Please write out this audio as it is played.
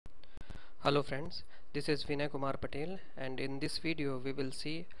Hello friends, this is Vinay Kumar Patel, and in this video we will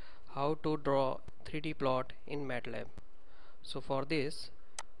see how to draw 3D plot in Matlab. So for this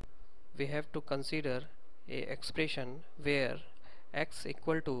we have to consider a expression where x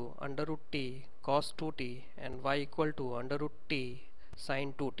equal to under root t cos 2t and y equal to under root t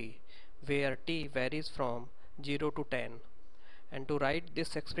sin 2t, where t varies from 0 to 10. And to write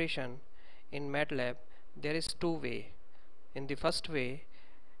this expression in Matlab there is two ways. In the first way,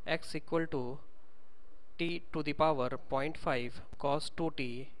 x equal to t to the power 0.5 cos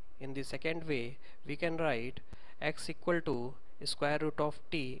 2t. In the second way, we can write x equal to square root of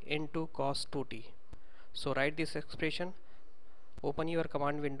t into cos 2t. So write this expression. Open your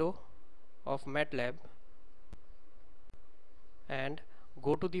command window of Matlab and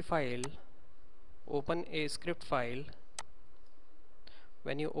go to the file. Open a script file.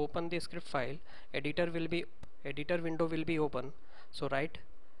 When you open the script file, editor window will be open. So write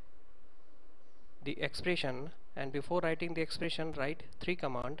the expression, and before writing the expression write three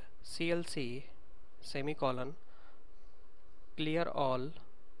command: clc semicolon, clear all,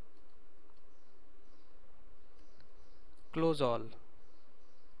 close all,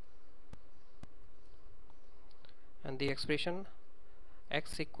 and the expression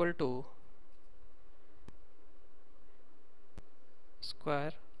x equal to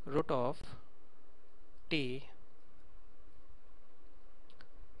square root of t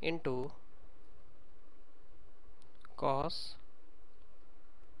into cos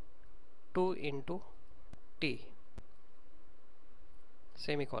 2 into t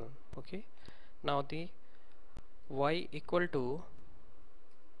semicolon. Okay, now the y equal to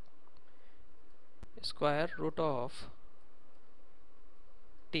square root of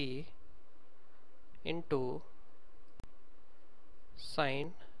t into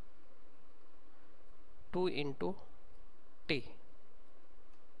sin 2 into t,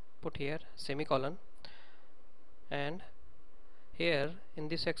 put here semicolon. And here in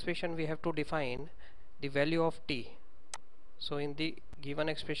this expression we have to define the value of t. So in the given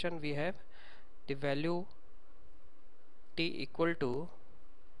expression we have the value t equal to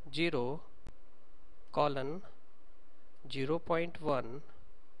 0 colon 0.1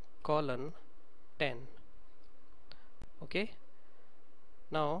 colon 10. Okay,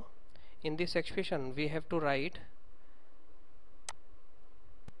 now in this expression we have to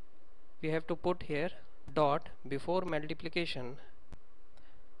put here dot before multiplication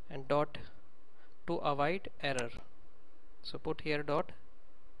and dot to avoid error. So put here dot,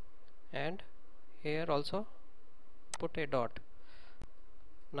 and here also put a dot.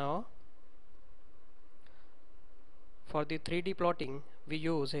 Now for the 3D plotting we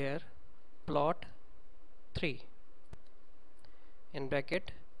use here plot 3 in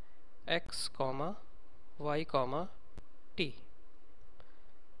bracket x comma y comma t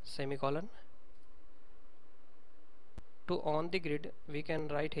semicolon. To on the grid we can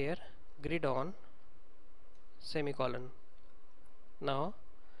write here grid on semicolon. Now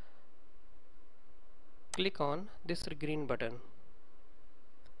click on this green button,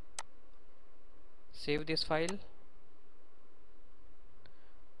 save this file,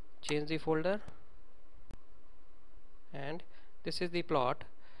 change the folder, and this is the plot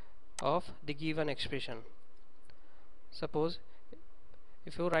of the given expression. Suppose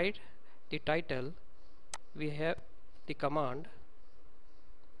if you write the title, we have the command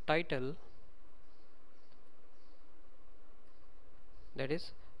title, that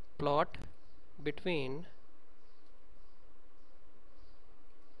is plot between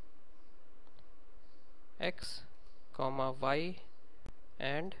x comma y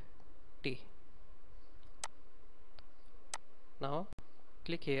and t. Now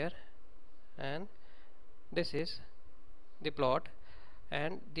click here, and this is the plot,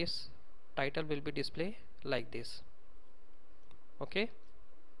 and this title will be displayed like this. Okay,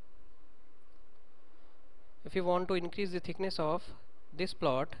 if you want to increase the thickness of this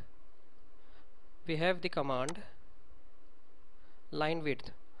plot, we have the command line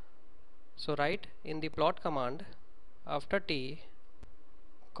width. So write in the plot command after t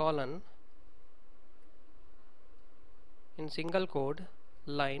colon in single quote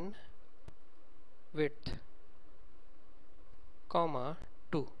line width comma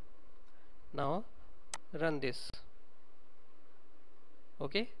 2. Now run this.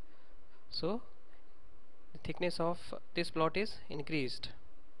 Okay, so the thickness of this plot is increased.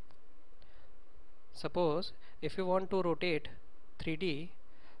 Suppose if you want to rotate 3D,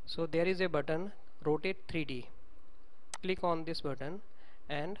 so there is a button rotate 3D. Click on this button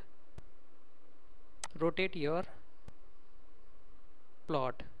and rotate your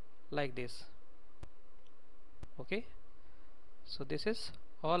plot like this. Okay, so this is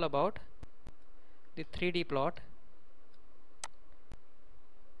all about the 3D plot.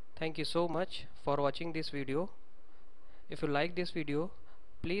 Thank you so much for watching this video. If you like this video,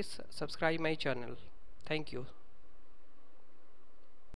 please subscribe my channel. Thank you.